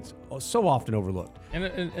big thing that's so often overlooked.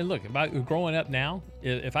 And look, about growing up now,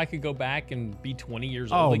 if I could go back and be 20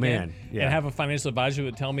 years old again and have a financial advisor who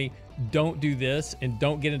would tell me, don't do this and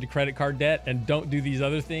don't get into credit card debt and don't do these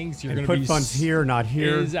other things, you're going to put funds here, not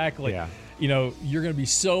here. Exactly. Yeah. You're going to be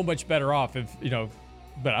so much better off if,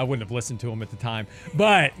 but I wouldn't have listened to him at the time.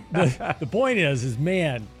 But the point is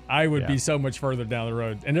man, I would be so much further down the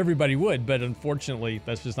road, and everybody would. But unfortunately,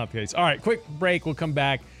 that's just not the case. All right, quick break. We'll come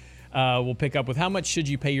back. We'll pick up with how much should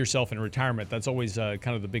you pay yourself in retirement? That's always kind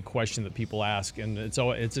of the big question that people ask, and it's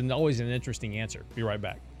always an interesting answer. Be right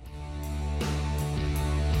back.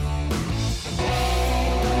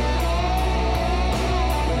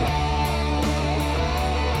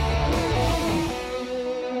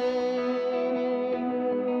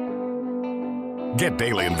 Get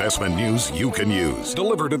daily investment news you can use,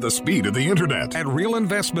 delivered at the speed of the internet at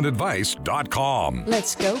realinvestmentadvice.com.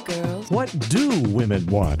 Let's go, girls. What do women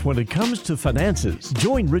want when it comes to finances?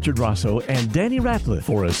 Join Richard Rosso and Danny Ratliff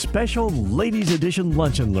for a special Ladies Edition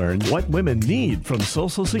Lunch and Learn What Women Need from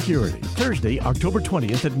Social Security. Thursday, October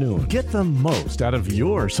 20th at noon. Get the most out of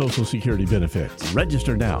your Social Security benefits.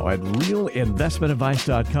 Register now at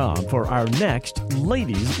realinvestmentadvice.com for our next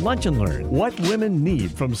Ladies Lunch and Learn What Women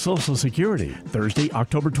Need from Social Security. Thursday,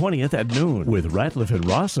 October 20th at noon with Ratliff and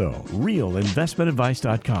Rosso.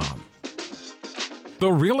 realinvestmentadvice.com.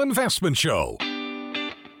 The Real Investment Show.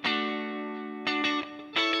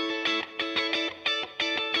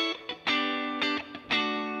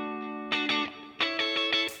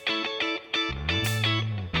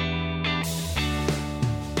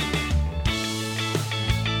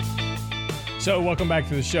 So welcome back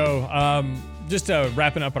to the show. Just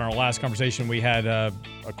wrapping up on our last conversation, we had a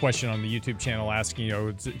question on the YouTube channel asking,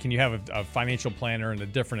 can you have a financial planner and a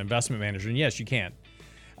different investment manager? And yes, you can.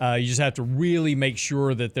 You just have to really make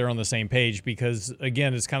sure that they're on the same page because,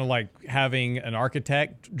 again, it's kind of like having an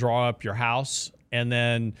architect draw up your house and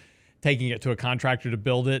then taking it to a contractor to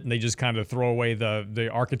build it, and they just kind of throw away the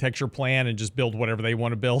architecture plan and just build whatever they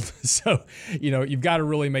want to build. So, you've got to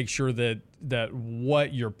really make sure that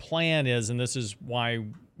what your plan is, and this is why,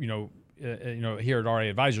 here at RA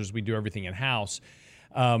Advisors, we do everything in-house,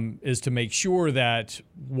 is to make sure that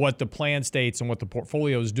what the plan states and what the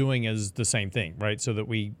portfolio is doing is the same thing, right? So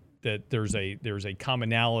that there's a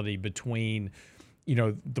commonality between,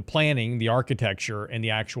 the planning, the architecture, and the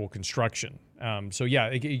actual construction. You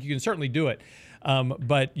can certainly do it,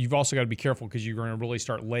 but you've also got to be careful because you're going to really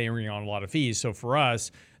start layering on a lot of fees. So for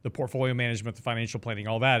us, the portfolio management, the financial planning,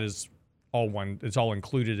 all that is all one. It's all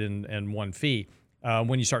included in one fee.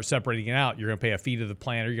 When you start separating it out, you're going to pay a fee to the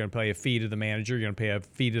planner, you're going to pay a fee to the manager, you're going to pay a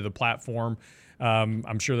fee to the platform.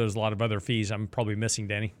 I'm sure there's a lot of other fees I'm probably missing,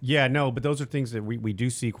 Danny. Yeah, no, but those are things that we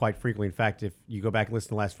do see quite frequently. In fact, if you go back and listen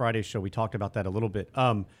to last Friday's show, we talked about that a little bit.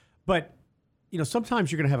 But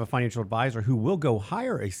sometimes you're going to have a financial advisor who will go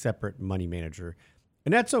hire a separate money manager,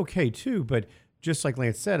 and that's okay too. But just like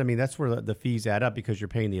Lance said, I mean, that's where the fees add up because you're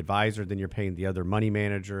paying the advisor, then you're paying the other money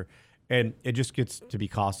manager. And it just gets to be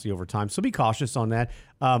costly over time. So be cautious on that.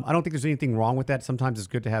 I don't think there's anything wrong with that. Sometimes it's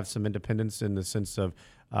good to have some independence in the sense of,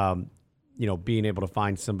 being able to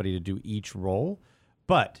find somebody to do each role.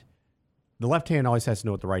 But the left hand always has to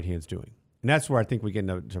know what the right hand's doing. And that's where I think we get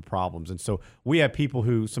into problems. And so we have people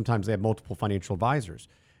who sometimes they have multiple financial advisors.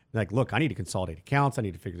 They're like, look, I need to consolidate accounts. I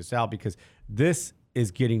need to figure this out because this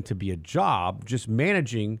is getting to be a job, just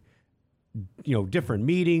managing different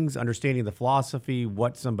meetings, understanding the philosophy,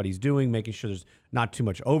 what somebody's doing, making sure there's not too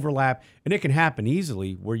much overlap. And it can happen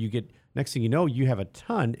easily where you get, next thing you know, you have a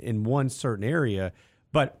ton in one certain area,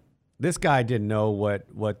 but this guy didn't know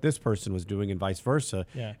what this person was doing and vice versa.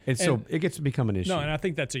 Yeah. And so it gets to become an issue. No, and I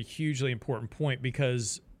think that's a hugely important point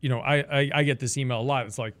because, I get this email a lot.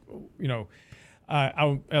 It's like,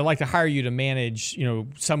 I'd like to hire you to manage,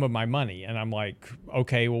 some of my money. And I'm like,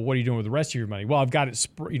 okay, well, what are you doing with the rest of your money? Well, I've got it,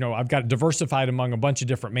 I've got it diversified among a bunch of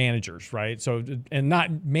different managers, right? So, and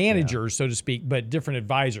not managers, so to speak, but different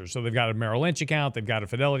advisors. So they've got a Merrill Lynch account, they've got a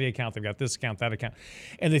Fidelity account, they've got this account, that account,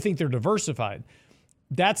 and they think they're diversified.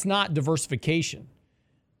 That's not diversification.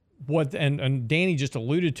 And Danny just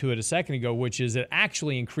alluded to it a second ago, which is it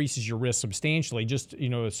actually increases your risk substantially. Just,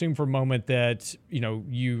 assume for a moment that,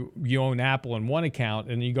 you own Apple in one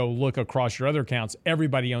account and you go look across your other accounts,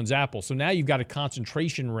 everybody owns Apple. So now you've got a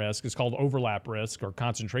concentration risk. It's called overlap risk or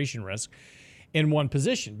concentration risk in one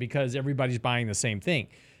position because everybody's buying the same thing.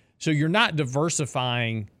 So you're not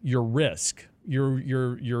diversifying your risk.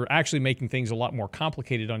 You're actually making things a lot more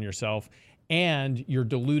complicated on yourself and you're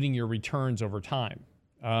diluting your returns over time.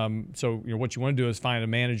 So what you want to do is find a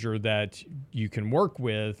manager that you can work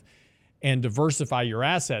with and diversify your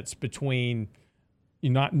assets between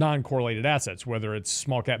non-correlated assets, whether it's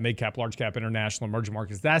small cap, mid cap, large cap, international, emerging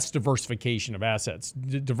markets. That's diversification of assets.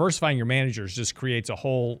 Diversifying your managers just creates a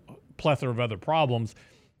whole plethora of other problems,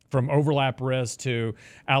 from overlap risk to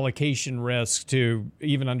allocation risk to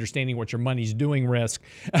even understanding what your money's doing risk,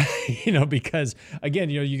 because again,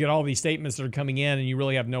 you get all these statements that are coming in and you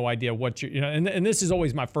really have no idea what and this is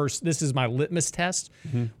always this is my litmus test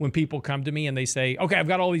when people come to me and they say, okay, I've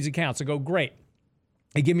got all these accounts. I go, great.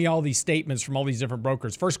 They give me all these statements from all these different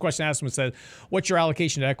brokers. First question I ask them is, what's your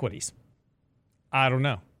allocation to equities? I don't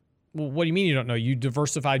know. Well, what do you mean you don't know? You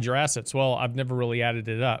diversified your assets. Well, I've never really added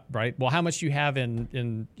it up, right? Well, how much do you have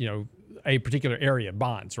in a particular area,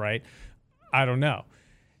 bonds, right? I don't know.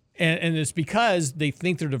 And it's because they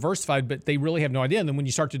think they're diversified, but they really have no idea. And then when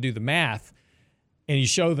you start to do the math, and you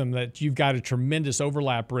show them that you've got a tremendous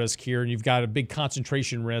overlap risk here and you've got a big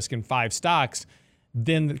concentration risk in 5 stocks,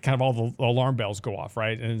 then kind of all the alarm bells go off,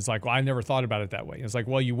 right? And it's like, well, I never thought about it that way. And it's like,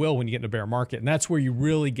 well, you will when you get in a bear market. And that's where you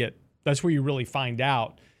really find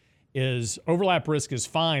out is overlap risk is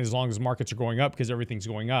fine as long as markets are going up because everything's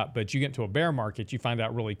going up. But you get into a bear market, you find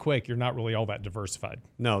out really quick you're not really all that diversified.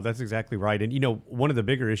 No, that's exactly right. And, one of the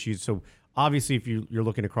bigger issues, so obviously if you're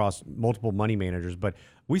looking across multiple money managers, but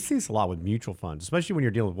we see this a lot with mutual funds, especially when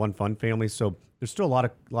you're dealing with one fund family. So there's still a lot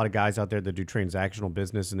of guys out there that do transactional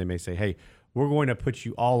business, and they may say, hey, we're going to put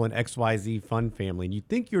you all in XYZ fund family. And you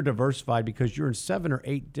think you're diversified because you're in 7 or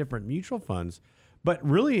 8 different mutual funds. But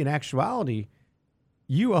really, in actuality,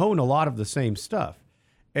 you own a lot of the same stuff.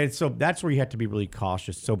 And so that's where you have to be really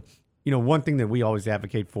cautious. So, one thing that we always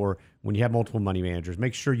advocate for when you have multiple money managers,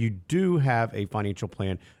 make sure you do have a financial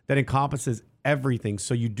plan that encompasses everything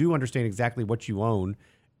so you do understand exactly what you own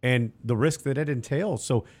and the risk that it entails.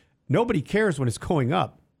 So nobody cares when it's going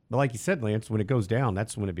up. But like you said, Lance, when it goes down,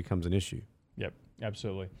 that's when it becomes an issue. Yep,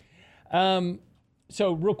 absolutely.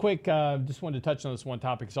 So real quick, just wanted to touch on this one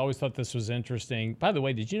topic because I always thought this was interesting. By the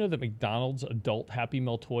way, did you know that McDonald's adult Happy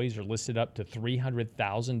Meal toys are listed up to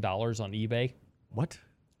 $300,000 on eBay? What?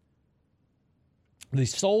 The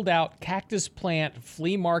sold out cactus plant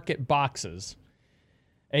flea market boxes,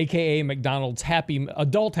 aka McDonald's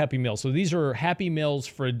adult Happy Meals. So these are Happy Meals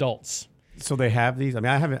for adults. So they have these? I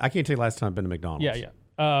mean, I can't tell you last time I've been to McDonald's.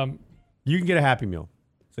 Yeah. You can get a Happy Meal.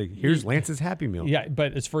 So here's Lance's Happy Meal. Yeah,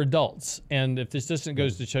 but it's for adults. And if this just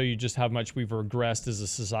goes to show you just how much we've regressed as a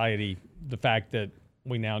society, the fact that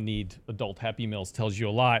we now need adult Happy Meals tells you a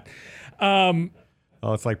lot.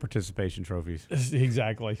 It's like participation trophies.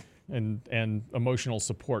 Exactly. And emotional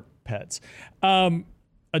support pets.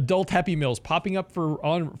 Adult Happy Meals popping up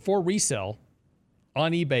for resale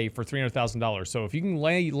on eBay for $300,000. So if you can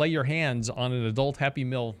lay your hands on an adult Happy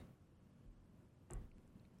Meal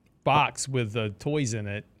box with toys in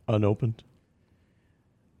it, unopened.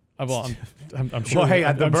 Well, I'm sure. Well, hey,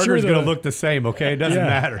 the I'm burger's sure going to look the same, okay? It doesn't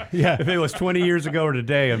matter. Yeah. If it was 20 years ago or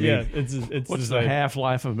today, I mean, yeah, it's What's the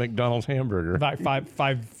half-life of McDonald's hamburger? about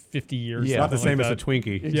 50 years. it's not the same like as a that.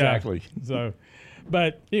 Twinkie. Exactly. Yeah. So,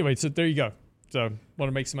 but anyway, so there you go. So want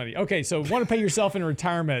to make some money. Okay, so want to pay yourself in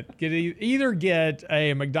retirement? Either get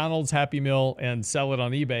a McDonald's Happy Meal and sell it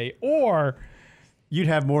on eBay, or You'd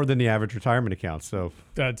have more than the average retirement account. So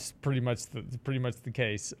that's pretty much the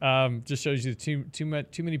case. Just shows you too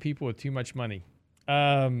many people with too much money.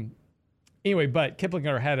 Anyway, but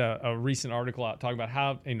Kiplinger had a recent article out talking about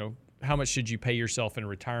how much should you pay yourself in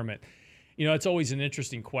retirement. It's always an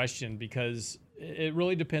interesting question because it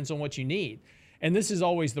really depends on what you need. And this is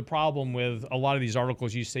always the problem with a lot of these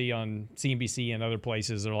articles you see on CNBC and other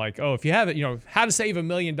places. They're like, oh, if you have it, how to save $1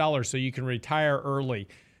 million so you can retire early.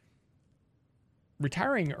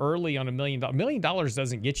 Retiring early on $1 million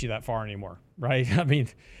doesn't get you that far anymore, right? I mean,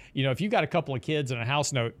 if you've got a couple of kids and a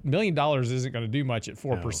house note, $1 million isn't going to do much at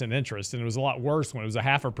 4% interest. And it was a lot worse when it was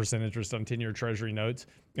 0.5% interest on 10-year Treasury notes.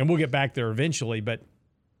 And we'll get back there eventually, but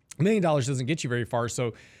 $1 million doesn't get you very far.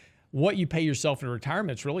 So what you pay yourself in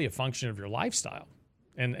retirement is really a function of your lifestyle.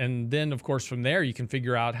 And then, of course, from there, you can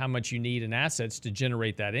figure out how much you need in assets to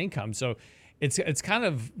generate that income. So it's kind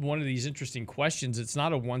of one of these interesting questions. It's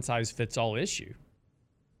not a one-size-fits-all issue.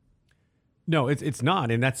 no, it's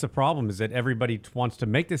not. And that's the problem, is that everybody wants to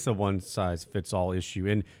make this a one-size-fits-all issue.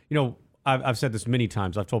 And, I've said this many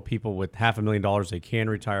times. I've told people with $500,000 they can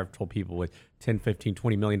retire. I've told people with $10, $15,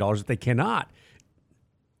 $20 million that they cannot.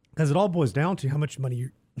 Because it all boils down to how much money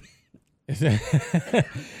you're...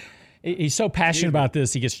 He's so passionate about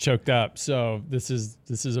this, he gets choked up. So this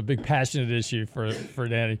is a big passionate issue for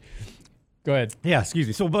Danny. Go ahead. Yeah, excuse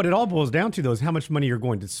me. So, but it all boils down to, though, is how much money you're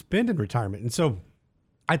going to spend in retirement. And so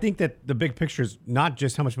I think that the big picture is not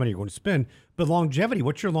just how much money you're going to spend, but longevity.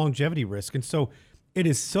 What's your longevity risk? And so it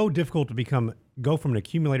is so difficult to go from an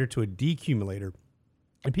accumulator to a decumulator.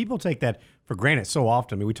 And people take that for granted so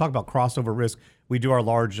often. I mean, we talk about crossover risk. We do our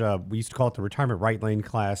large, we used to call it the retirement right lane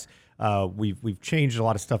class. We've changed a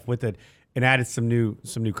lot of stuff with it and added some new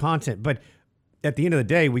content. But at the end of the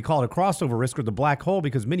day, we call it a crossover risk, or the black hole,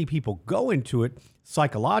 because many people go into it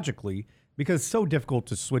psychologically because it's so difficult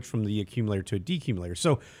to switch from the accumulator to a decumulator.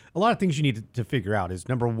 So a lot of things you need to figure out is,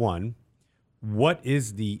 number one, what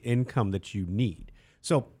is the income that you need?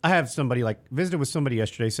 So I have somebody, visited with somebody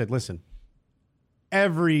yesterday, said, listen,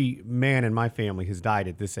 every man in my family has died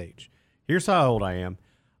at this age. Here's how old I am.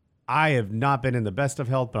 I have not been in the best of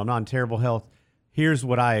health, but I'm not in terrible health. Here's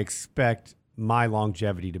what I expect my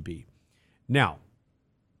longevity to be. Now,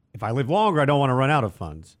 if I live longer, I don't want to run out of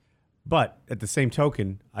funds. But at the same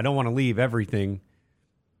token, I don't want to leave everything.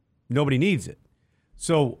 Nobody needs it.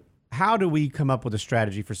 So how do we come up with a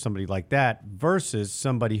strategy for somebody like that versus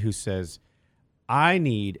somebody who says, I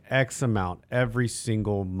need X amount every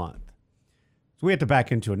single month? So we have to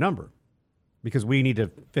back into a number because we need to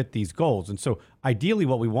fit these goals. And so ideally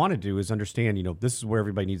what we want to do is understand, this is where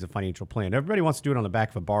everybody needs a financial plan. Everybody wants to do it on the back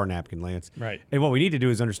of a bar napkin, Lance. Right. And what we need to do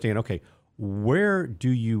is understand, okay, where do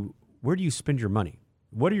you spend your money?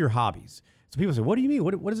 What are your hobbies? So people say, what do you mean?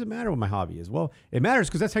 What does it matter what my hobby is? Well, it matters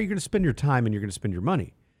because that's how you're going to spend your time and you're going to spend your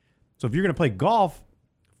money. So if you're going to play golf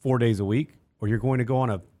 4 days a week, or you're going to go on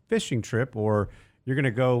a fishing trip, or you're going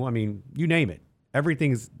to go, you name it.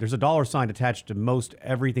 There's a dollar sign attached to most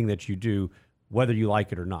everything that you do, whether you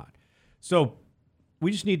like it or not. So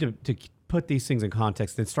we just need to put these things in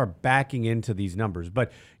context and start backing into these numbers.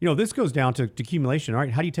 But, this goes down to accumulation. All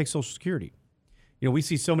right, how do you take Social Security? We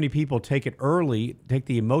see so many people take it early, take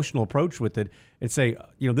the emotional approach with it, and say,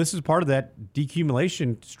 this is part of that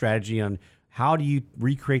decumulation strategy on how do you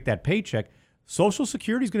recreate that paycheck. Social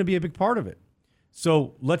Security is going to be a big part of it.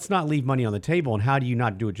 So let's not leave money on the table. And how do you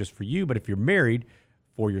not do it just for you, but if you're married,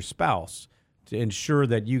 for your spouse, to ensure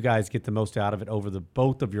that you guys get the most out of it over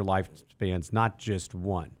both of your lifespans, not just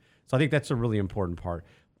one. So I think that's a really important part.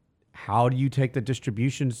 How do you take the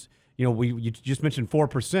distributions? You just mentioned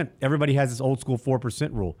 4%. Everybody has this old school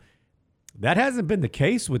 4% rule. That hasn't been the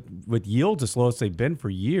case with yields as low as they've been for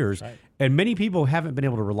years. Right. And many people haven't been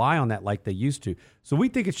able to rely on that like they used to. So we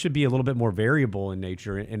think it should be a little bit more variable in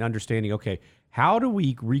nature and understanding, okay, how do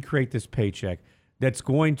we recreate this paycheck that's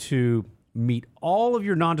going to meet all of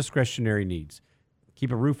your non-discretionary needs?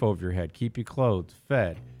 Keep a roof over your head, keep you clothed,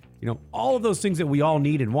 fed, all of those things that we all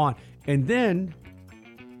need and want. And then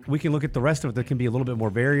we can look at the rest of it that can be a little bit more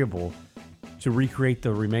variable to recreate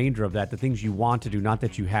the remainder of that, the things you want to do, not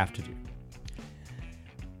that you have to do.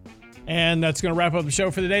 And that's going to wrap up the show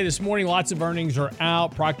for the day. This morning, lots of earnings are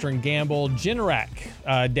out. Procter & Gamble, Generac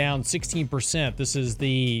down 16%. This is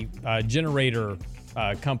the generator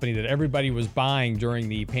company that everybody was buying during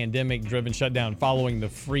the pandemic-driven shutdown following the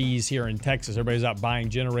freeze here in Texas. Everybody's out buying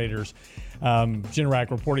generators. Generac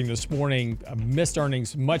reporting this morning, missed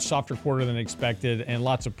earnings, much softer quarter than expected, and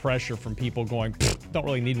lots of pressure from people going, don't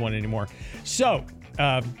really need one anymore. So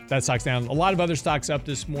that stock's down. A lot of other stocks up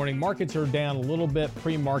this morning. Markets are down a little bit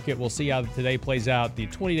pre-market. We'll see how today plays out. The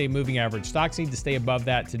 20-day moving average stocks need to stay above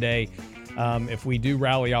that today. If we do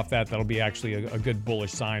rally off that, that'll be actually a good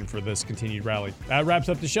bullish sign for this continued rally. That wraps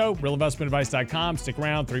up the show. RealInvestmentAdvice.com. Stick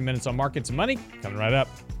around. 3 minutes on markets and money. Coming right up.